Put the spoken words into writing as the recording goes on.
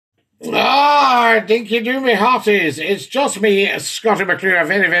Dinky do me hearties. It's just me, Scotty McClure. A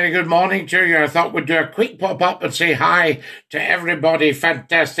very, very good morning to you. I thought we'd do a quick pop up and say hi to everybody.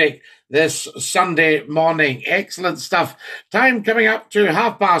 Fantastic this Sunday morning. Excellent stuff. Time coming up to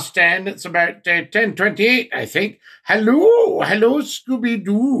 10:30. It's about 10:28, I think. Hello,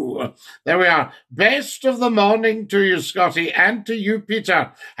 Scooby-Doo. There we are. Best of the morning to you, Scotty, and to you,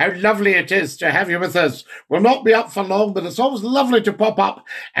 Peter. How lovely it is to have you with us. We'll not be up for long, but it's always lovely to pop up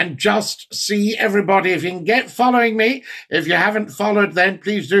and just see everybody. If you can get following me, if you haven't followed, then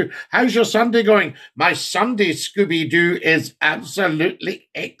please do. How's your Sunday going? My Sunday, Scooby-Doo, is absolutely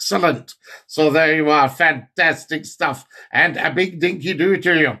excellent. So there you are. Fantastic stuff. And a big dinky do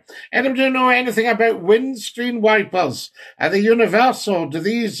to you. Anybody know anything about windscreen wipers? Are they universal?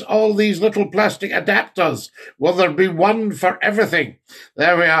 Do all these little plastic adapters? Will there be one for everything?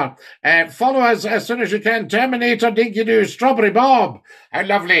 There we are. Follow us as soon as you can. Terminator, Dinky Doo, Strawberry Bob. How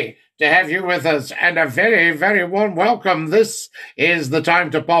lovely to have you with us, and a very, very warm welcome. This is the time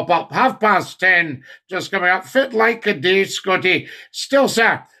to pop up. 10:30, just coming up. Fit like a day, Scotty. Still,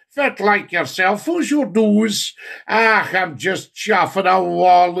 sir. Fit like yourself. Who's your do's? I'm just chuffing a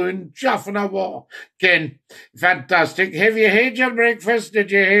wall and chuffing a wall. Ken, fantastic. Have you had your breakfast?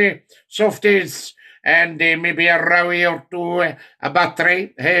 Did you have softies and maybe a rowie or two, a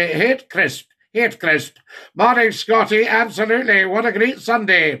battery? Head crisp. Morning, Scotty. Absolutely. What a great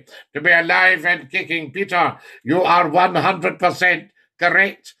Sunday to be alive and kicking. Peter, you are 100%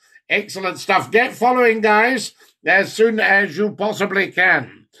 correct. Excellent stuff. Get following, guys, as soon as you possibly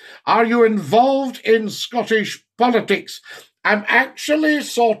can. Are you involved in Scottish politics? I'm actually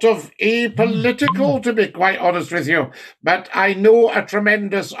sort of apolitical, to be quite honest with you, but I know a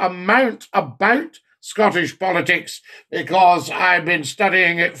tremendous amount about Scottish politics because I've been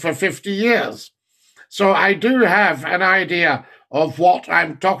studying it for 50 years. So I do have an idea of what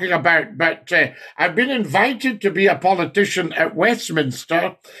I'm talking about, but I've been invited to be a politician at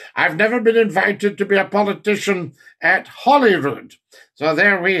Westminster. I've never been invited to be a politician at Holyrood. So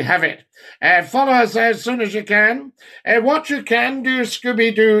there we have it. Follow us as soon as you can. What you can do,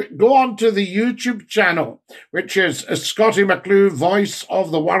 Scooby-Doo, go on to the YouTube channel, which is Scotty McClue, Voice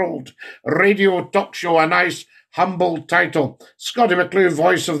of the World, radio talk show, a nice humble title. Scotty McClue,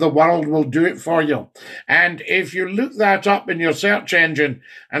 Voice of the World, will do it for you. And if you look that up in your search engine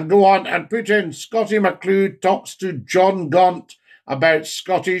and go on and put in Scotty McClue talks to John Gaunt about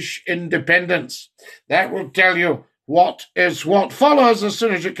Scottish independence, that will tell you what is what. Follow us as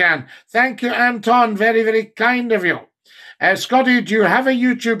soon as you can. Thank you, Anton. Very, very kind of you. Scotty, do you have a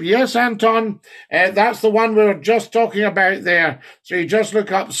YouTube? Yes, Anton. That's the one we were just talking about there. So you just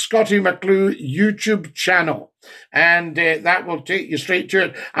look up Scotty McClue YouTube channel, and that will take you straight to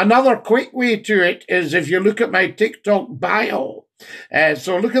it. Another quick way to it is if you look at my TikTok bio.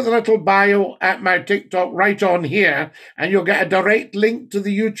 So look at the little bio at my TikTok right on here, and you'll get a direct link to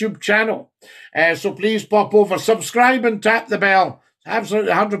the YouTube channel. So please pop over, subscribe and tap the bell.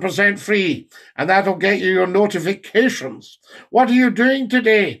 Absolutely 100% free, and that'll get you your notifications. What are you doing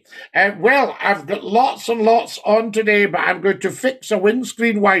today? Well, I've got lots and lots on today, but I'm going to fix a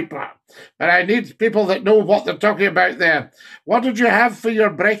windscreen wiper. But I need people that know what they're talking about there. What did you have for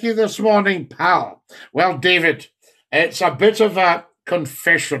your brekkie this morning, pal? Well, David, it's a bit of a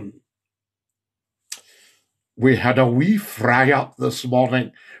confession. We had a wee fry-up this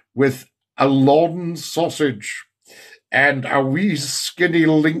morning with a lawn sausage and a wee skinny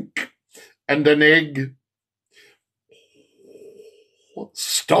link and an egg.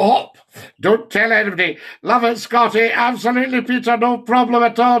 Stop. Don't tell anybody. Love it, Scotty. Absolutely, Peter. No problem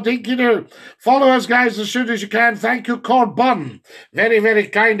at all. Dinky do. Follow us, guys, as soon as you can. Thank you, Corbun. Very, very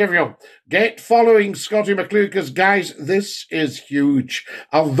kind of you. Get following Scotty McClue, because, guys, this is huge.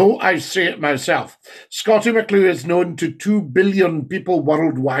 Although I say it myself, Scotty McClue is known to 2 billion people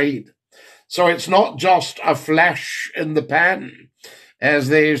worldwide. So it's not just a flash in the pan, as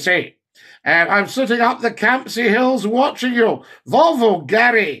they say. I'm sitting up the Campsie Hills watching you. Volvo,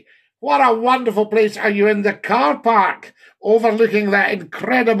 Gary, what a wonderful place. Are you in the car park overlooking that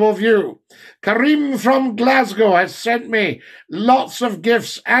incredible view? Kareem from Glasgow has sent me lots of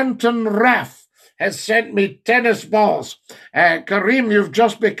gifts. Anton Raff has sent me tennis balls. Kareem, you've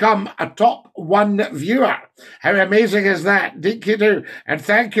just become a top 1 viewer. How amazing is that? Dinky do. And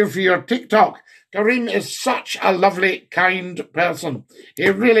thank you for your TikTok. Kareem is such a lovely, kind person. He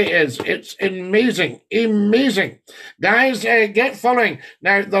really is. It's amazing. Amazing. Guys, get following.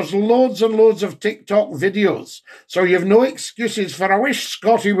 Now, there's loads and loads of TikTok videos, so you've no excuses for I wish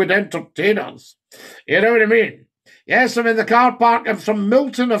Scotty would entertain us. You know what I mean? Yes, I'm in the car park. I'm from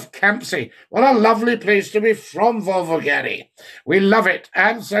Milton of Campsie. What a lovely place to be from, Volvo Gary. We love it,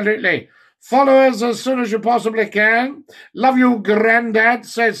 absolutely. Follow us as soon as you possibly can. Love you, Grandad,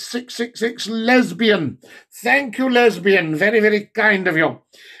 says 666 Lesbian. Thank you, Lesbian. Very, very kind of you.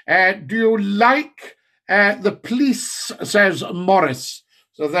 Do you like the police, says Morris.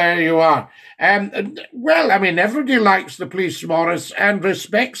 So there you are. Well, I mean, everybody likes the police, Morris, and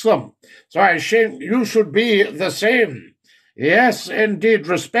respects them. So I think you should be the same. Yes, indeed.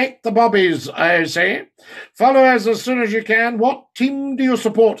 Respect the bobbies, I say. Follow us as soon as you can. What team do you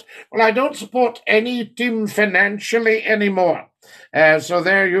support? Well, I don't support any team financially anymore. So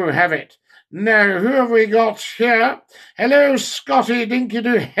there you have it. Now, who have we got here? Hello, Scotty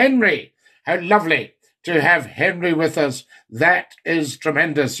Dinky-Doo Henry. How lovely to have Henry with us. That is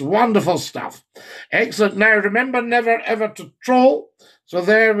tremendous. Wonderful stuff. Excellent. Now, remember never ever to troll. So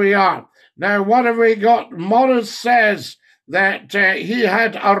there we are. Now, what have we got? Morris says that he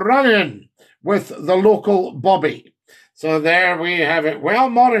had a run-in with the local Bobby. So there we have it. Well,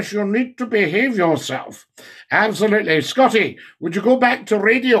 Morris, you need to behave yourself. Absolutely. Scotty, would you go back to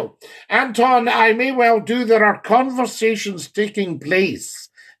radio? Anton, I may well do. There are conversations taking place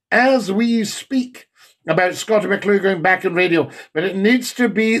as we speak about Scottie McClue going back in radio, but it needs to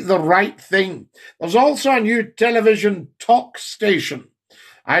be the right thing. There's also a new television talk station.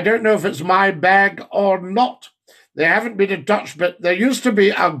 I don't know if it's my bag or not. They haven't been in touch, but there used to be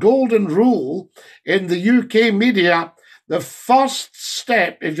a golden rule in the UK media. The first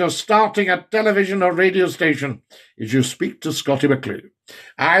step, if you're starting a television or radio station, is you speak to Scottie McClue,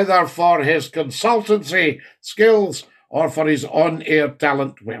 either for his consultancy skills or for his on-air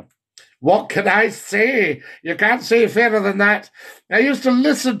talent. Well, what can I say? You can't say fairer than that. I used to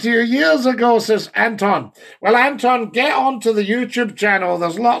listen to you years ago, says Anton. Well, Anton, get onto the YouTube channel.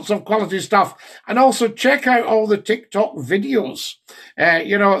 There's lots of quality stuff. And also check out all the TikTok videos.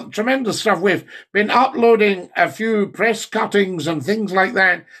 Tremendous stuff. We've been uploading a few press cuttings and things like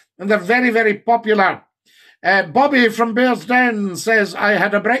that. And they're very, very popular. Bobby from Bearsdown says, I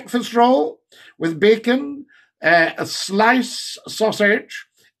had a breakfast roll with bacon, a slice sausage,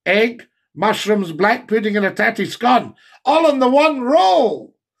 egg, mushrooms, black pudding, and a tatty scone, all in the one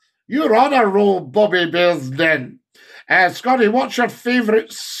roll. You're on a roll, Bobby Bearsden. Scotty, what's your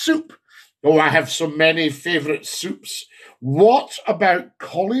favourite soup? Oh, I have so many favourite soups. What about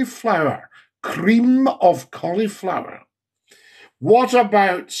cauliflower? Cream of cauliflower. What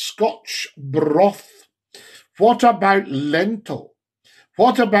about Scotch broth? What about lentil?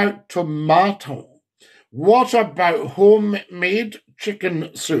 What about tomato? What about homemade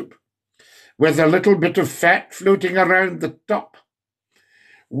chicken soup with a little bit of fat floating around the top?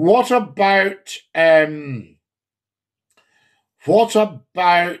 What about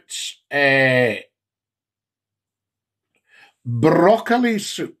broccoli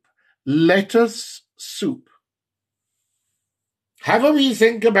soup, lettuce soup? Have a wee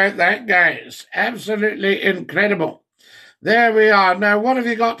think about that, guys. Absolutely incredible. There we are. Now, what have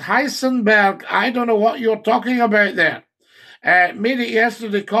you got? Heisenberg. I don't know what you're talking about there. Made it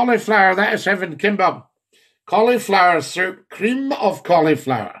yesterday, cauliflower. That is heaven, Kimber. Cauliflower soup, cream of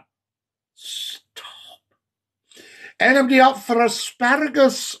cauliflower. Stop. Anybody up for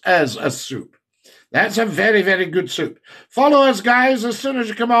asparagus as a soup? That's a very, very good soup. Follow us, guys, as soon as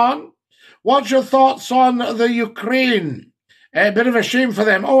you come on. What's your thoughts on the Ukraine? A bit of a shame for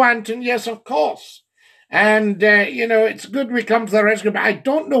them. Oh, Anton, yes, of course. And, it's good we come to the rescue, but I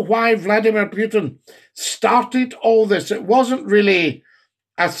don't know why Vladimir Putin started all this. It wasn't really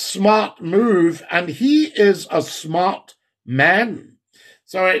a smart move, and he is a smart man.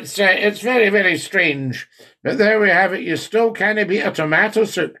 So it's very, very strange. But there we have it. You still can't beat a tomato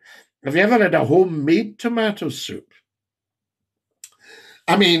soup. Have you ever had a homemade tomato soup?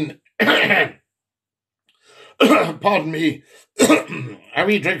 I mean, pardon me, a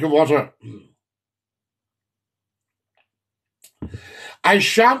wee drink of water. I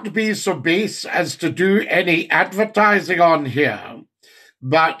shan't be so base as to do any advertising on here,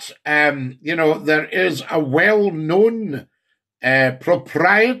 but, there is a well-known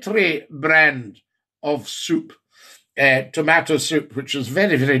proprietary brand of soup, tomato soup, which is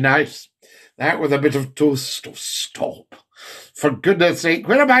very, very nice. That with a bit of toast. Oh, stop. For goodness sake.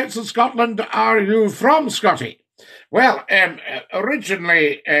 Whereabouts in Scotland are you from, Scotty? Well,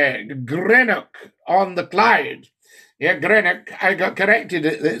 originally Greenock on the Clyde. Yeah, Greenock. I got corrected.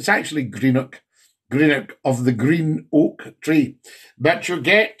 It's actually Greenock. Greenock of the green oak tree. But you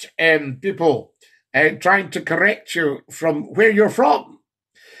get people trying to correct you from where you're from.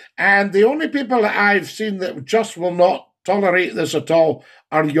 And the only people that I've seen that just will not tolerate this at all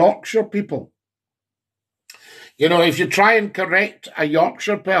are Yorkshire people. You know, if you try and correct a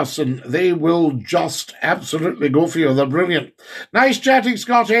Yorkshire person, they will just absolutely go for you. They're brilliant. Nice chatting,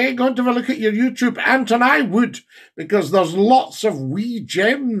 Scotty. Going to have a look at your YouTube. Anton, I would, because there's lots of wee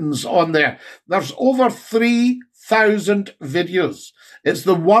gems on there. There's over 3,000 videos. It's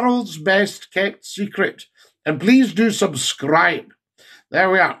the world's best kept secret. And please do subscribe. There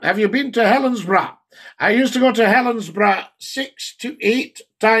we are. Have you been to Helensburgh? I used to go to Helensburgh 6 to 8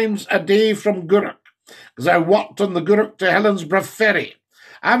 times a day from Gourock, because I walked on the Gourock to Helensburgh ferry.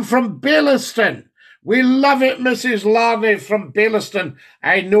 I'm from Baillieston. We love it, Mrs. Larney from Baillieston.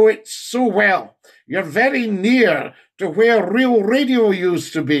 I know it so well. You're very near to where Real Radio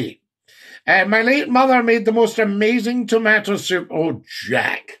used to be. My late mother made the most amazing tomato soup. Oh,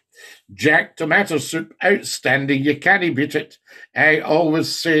 Jack tomato soup, outstanding. You can't beat it. I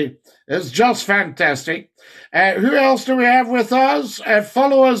always say it's just fantastic. Who else do we have with us?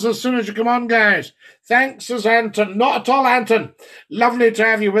 Follow us as soon as you come on, guys. Thanks, says Anton. Not at all, Anton. Lovely to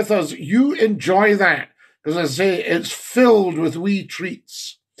have you with us. You enjoy that, because I say it's filled with wee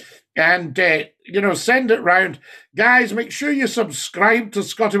treats. And, send it round. Guys, make sure you subscribe to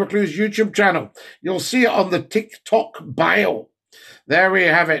Scottie McClue's YouTube channel. You'll see it on the TikTok bio. There we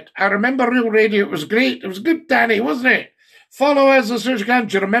have it. I remember Real Radio. It was great. It was good, Danny, wasn't it? Follow us as soon as you can.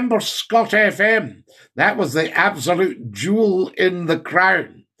 Do you remember Scott FM? That was the absolute jewel in the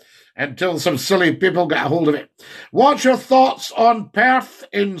crown until some silly people got a hold of it. What's your thoughts on Perth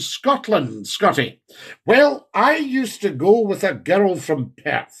in Scotland, Scotty? Well, I used to go with a girl from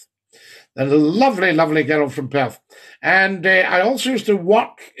Perth. A lovely, lovely girl from Perth. And I also used to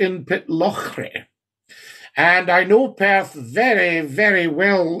work in Pitlochry. And I know Perth very, very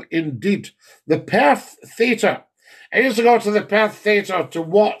well indeed. The Perth Theatre. I used to go to the Perth Theatre to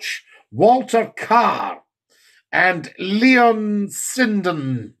watch Walter Carr and Leon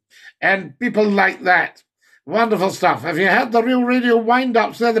Sinden and people like that. Wonderful stuff. Have you had the Real Radio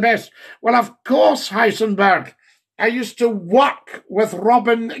wind-ups? They're the best. Well, of course, Heisenberg. I used to work with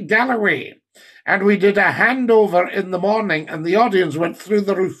Robin Galloway, and we did a handover in the morning, and the audience went through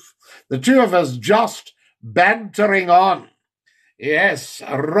the roof. The two of us just bantering on. Yes,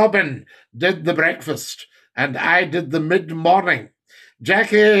 Robin did the breakfast, and I did the mid-morning.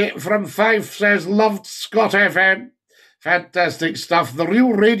 Jackie from Fife says, loved Scott FM. Fantastic stuff. The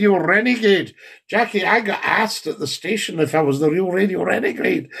Real Radio Renegade. Jackie, I got asked at the station if I was the Real Radio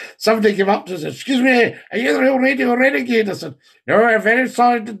Renegade. Somebody came up to us and said, excuse me, are you the Real Radio Renegade? I said, no, I'm very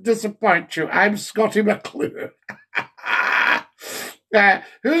sorry to disappoint you. I'm Scottie McClue.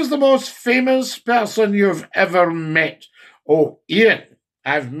 Who's the most famous person you've ever met? Oh, Ian.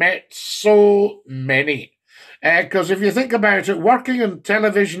 I've met so many. Because if you think about it, working on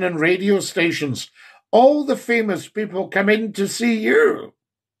television and radio stations, all the famous people come in to see you.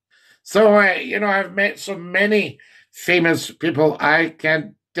 So, I've met so many famous people, I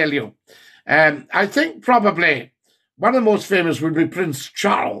can't tell you. I think probably one of the most famous would be Prince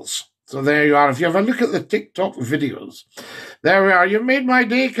Charles. So there you are. If you have a look at the TikTok videos, there we are. You made my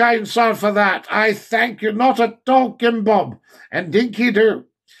day, kind sir, for that. I thank you. Not at all, Kim Bob and Dinky Doo.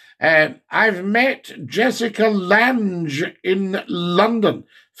 I've met Jessica Lange in London.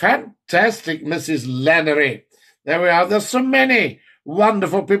 Fantastic, Mrs. Lannery. There we are. There's so many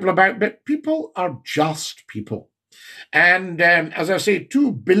wonderful people about, but people are just people. And as I say,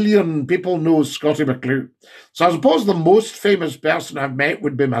 2 billion people know Scottie McClue. So I suppose the most famous person I've met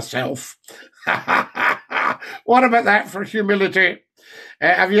would be myself. What about that for humility?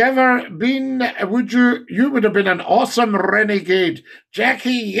 Have you ever been, you would have been an awesome renegade.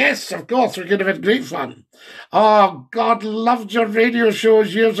 Jackie, yes, of course, we could have had great fun. Oh, God, loved your radio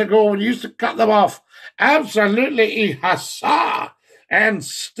shows years ago when you used to cut them off. Absolutely, ihassa, and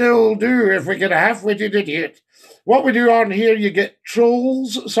still do if we get a half-witted idiot. What we do on here, you get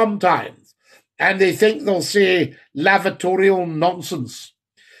trolls sometimes, and they think they'll say lavatorial nonsense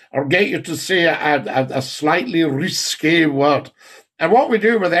or get you to say a slightly risque word. And what we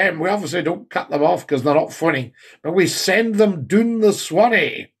do with them, we obviously don't cut them off because they're not funny, but we send them doon the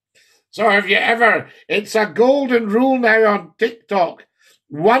Swanee. So have you ever, it's a golden rule now on TikTok.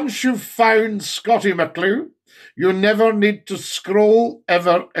 Once you've found Scottie McClue, you never need to scroll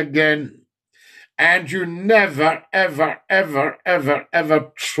ever again. And you never, ever, ever, ever,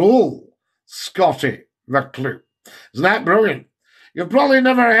 ever troll Scottie McClue. Isn't that brilliant? You've probably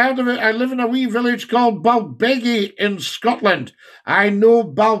never heard of it. I live in a wee village called Balbeggie in Scotland. I know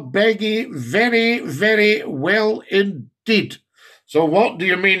Balbeggie very, very well indeed. So what do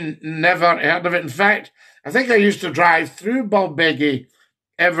you mean, never heard of it? In fact, I think I used to drive through Balbeggie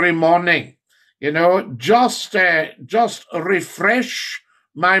every morning, just refresh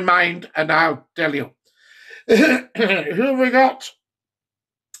my mind, and I'll tell you. Who have we got?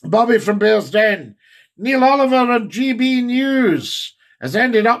 Bobby from Bearsden. Neil Oliver on GB News has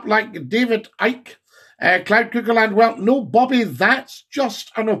ended up like David Icke. Cloud Cuckooland, well, no, Bobby, that's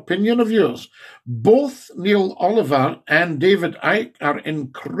just an opinion of yours. Both Neil Oliver and David Icke are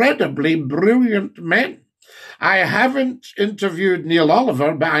incredibly brilliant men. I haven't interviewed Neil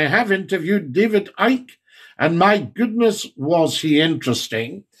Oliver, but I have interviewed David Icke, and my goodness, was he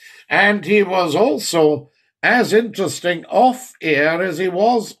interesting. And he was also as interesting off air as he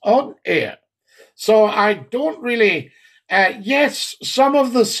was on air. So I don't really, yes, some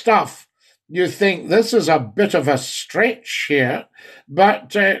of the stuff you think this is a bit of a stretch here,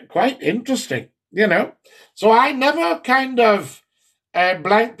 but quite interesting, you know. So I never kind of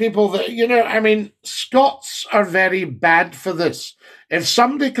blank people that, you know, I mean, Scots are very bad for this. If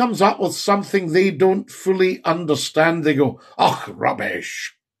somebody comes up with something they don't fully understand, they go, oh,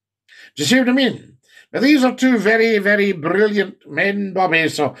 rubbish. Do you see what I mean? Now, these are two very, very brilliant men, Bobby,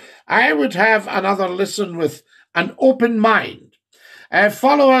 so I would have another listen with an open mind.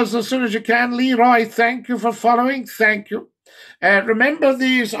 Follow us as soon as you can. Leroy, thank you for following. Thank you. Remember,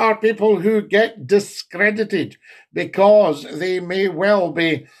 these are people who get discredited because they may well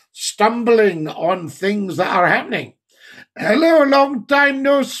be stumbling on things that are happening. Hello, long time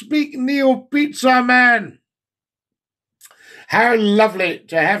no speak, Neo Pizza Man. How lovely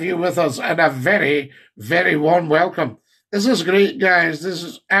to have you with us, and a very, very warm welcome. This is great, guys. This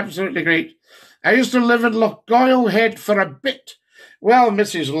is absolutely great. I used to live in Lochgoil Head for a bit. Well,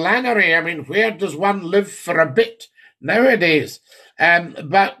 Mrs. Lannery, I mean, where does one live for a bit nowadays?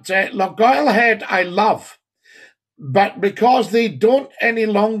 But Lochgoil Head I love. But because they don't any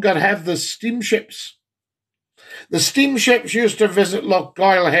longer have the steamships used to visit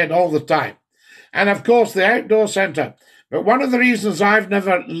Lochgoil Head all the time. And, of course, the outdoor centre. But one of the reasons I've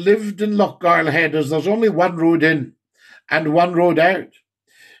never lived in Lochgoil Head is there's only one road in and one road out.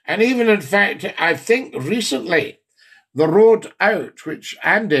 And even, in fact, I think recently, the road out, which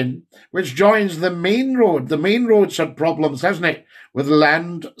joins the main road's had problems, hasn't it, with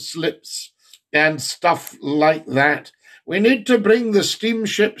landslips and stuff like that. We need to bring the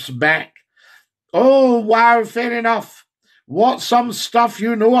steamships back. Oh, wow, fair enough. What's some stuff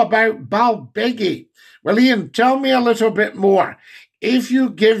you know about Balbeggie? Well, Ian, tell me a little bit more. If you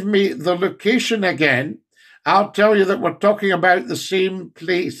give me the location again, I'll tell you that we're talking about the same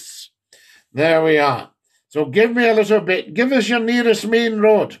place. There we are. So give me a little bit. Give us your nearest main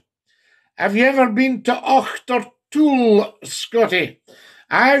road. Have you ever been to Auchtertool, Scotty?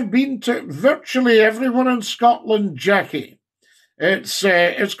 I've been to virtually everyone in Scotland, Jackie.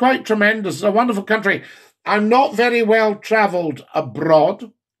 It's quite tremendous. It's a wonderful country. I'm not very well travelled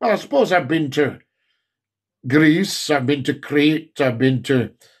abroad. Well, I suppose I've been to Greece, I've been to Crete, I've been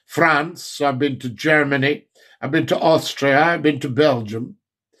to France, I've been to Germany, I've been to Austria, I've been to Belgium.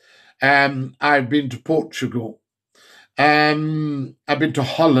 I've been to Portugal. I've been to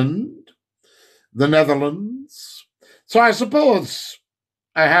Holland, the Netherlands. So I suppose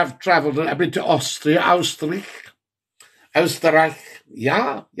I have travelled. I've been to Austria, Österreich,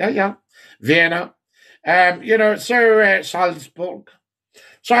 yeah, Vienna, Salzburg.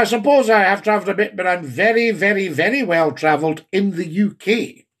 So I suppose I have travelled a bit, but I'm very, very, very well travelled in the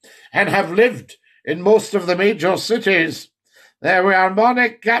UK and have lived in most of the major cities. There we are,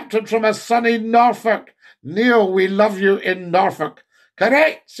 morning, Captain from a sunny Norfolk. Neil, we love you in Norfolk.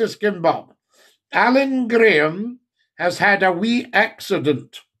 Correct, says Kimbob. Alan Graham has had a wee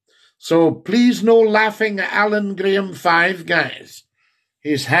accident. So please no laughing at Alan Graham 5, guys.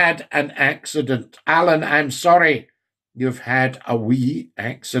 He's had an accident. Alan, I'm sorry you've had a wee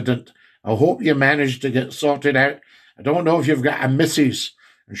accident. I hope you managed to get sorted out. I don't know if you've got a missus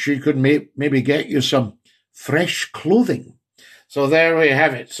and she could maybe get you some fresh clothing. So there we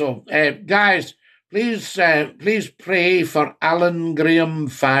have it. So, guys, please pray for Alan Graham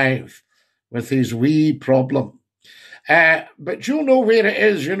 5 with his wee problem. But you'll know where it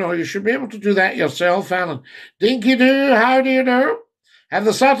is. You know, you should be able to do that yourself, Alan. Dinky do, how do you do? Have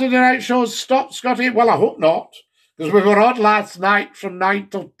the Saturday night shows stopped, Scotty? Well, I hope not, because we were on last night from 9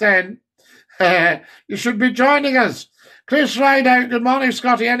 till 10. You should be joining us. Chris Rideout, good morning,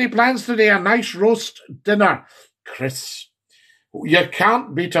 Scotty. Any plans today? A nice roast dinner. Chris, you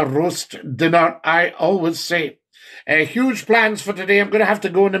can't beat a roast dinner, I always say. Huge plans for today. I'm going to have to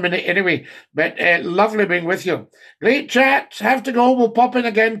go in a minute anyway, but lovely being with you. Great chat. Have to go. We'll pop in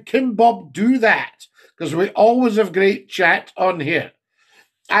again. Kim Bob, do that, because we always have great chat on here.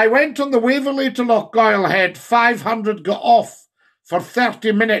 I went on the Waverley to Lochgoil Head. 500 got off for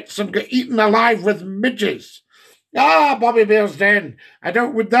 30 minutes and got eaten alive with midges. Ah, Bobby Bearsden.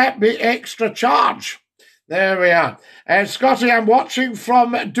 Would that be extra charge? There we are. Scotty, I'm watching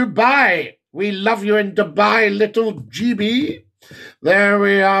from Dubai. We love you in Dubai, little GB. There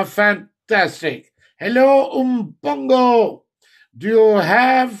we are. Fantastic. Hello, Umbongo. Do you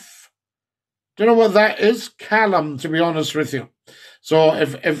have... Don't know what that is, Callum, to be honest with you. So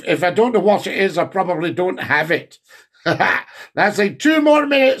if I don't know what it is, I probably don't have it. That's like 2 more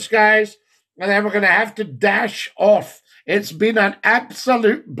minutes, guys, and then we're going to have to dash off. It's been an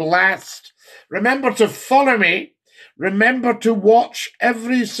absolute blast. Remember to follow me. Remember to watch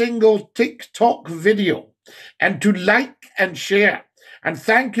every single TikTok video and to like and share. And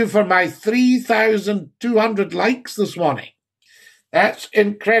thank you for my 3,200 likes this morning. That's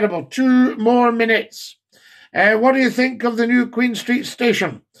incredible. 2 more minutes. What do you think of the new Queen Street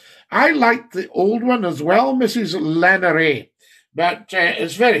station? I like the old one as well, Mrs. Lannery, but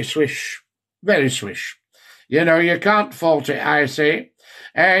it's very swish, very swish. You know, you can't fault it, I say.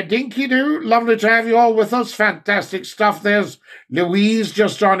 Dinky Doo, lovely to have you all with us. Fantastic stuff. There's Louise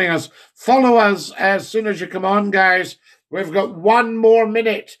just joining us. Follow us as soon as you come on, guys. We've got 1 more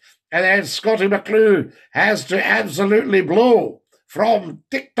minute, and then Scotty McClue has to absolutely blow from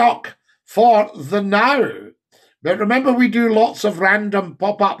TikTok for the now. But remember, we do lots of random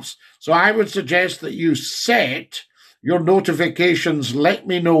pop-ups, so I would suggest that you set your notifications. Let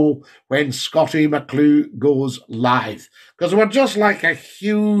me know when Scotty McClue goes live, because we're just like a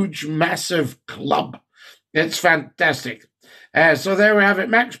huge, massive club. It's fantastic. So there we have it.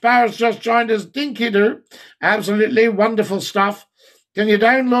 Max Powers just joined us. Dinky Doo. Absolutely wonderful stuff. Can you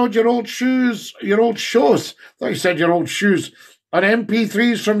download your old shows? I thought you said your old shoes on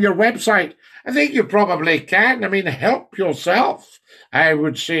MP3s from your website. I think you probably can. I mean, help yourself, I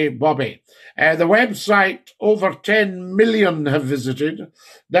would say, Bobby. The website, over 10 million have visited,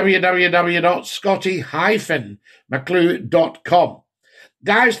 www.scotty-mcclue.com.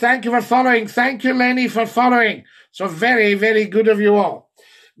 Guys, thank you for following. Thank you, Lenny, for following. So very, very good of you all.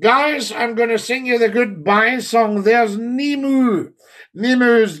 Guys, I'm going to sing you the goodbye song. There's Nimu.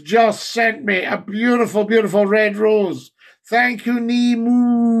 Nimu's just sent me a beautiful, beautiful red rose. Thank you,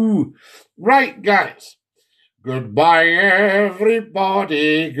 Nimu. Right, guys. Goodbye,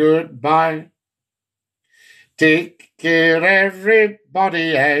 everybody. Goodbye. Take care,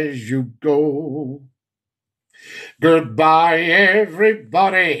 everybody, as you go. Goodbye,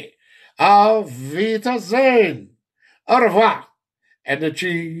 everybody. Auf Wiedersehen. Au revoir. And a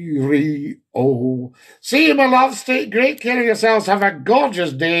cheerio. See you, my love. Stay great care of yourselves. Have a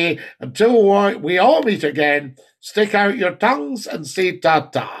gorgeous day. Until we all meet again, stick out your tongues and say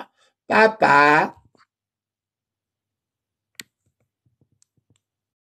ta-ta. Bye-bye.